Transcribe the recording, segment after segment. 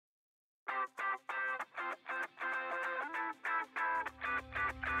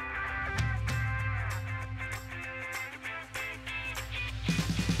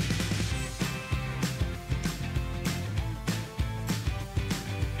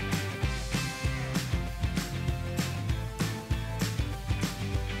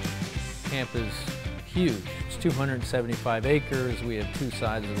Camp is huge. It's 275 acres. We have 2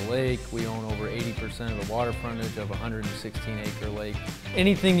 sides of the lake. We own over 80% of the water frontage of a 116-acre lake.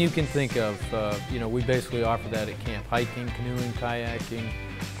 Anything you can think of, we basically offer that at camp. Hiking, canoeing, kayaking.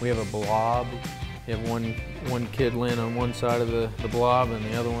 We have a blob. You have one kid land on one side of the blob and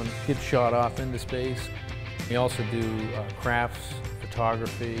the other one gets shot off into space. We also do crafts,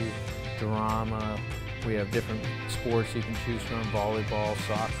 photography, drama. We have different sports you can choose from: volleyball,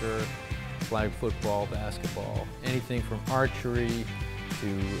 soccer, flag football, basketball, anything from archery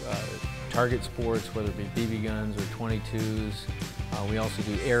to target sports, whether it be BB guns or 22s. We also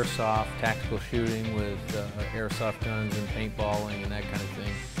do airsoft, tactical shooting with airsoft guns and paintballing and that kind of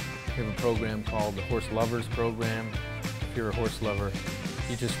thing. We have a program called the Horse Lovers Program. If you're a horse lover,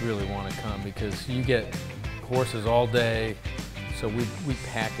 you just really want to come because you get horses all day, so we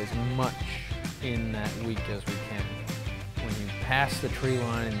pack as much in that week as we can. When you pass the tree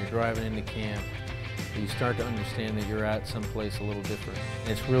line and you're driving into camp, you start to understand that you're at someplace a little different.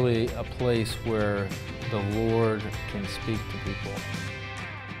 It's really a place where the Lord can speak to people.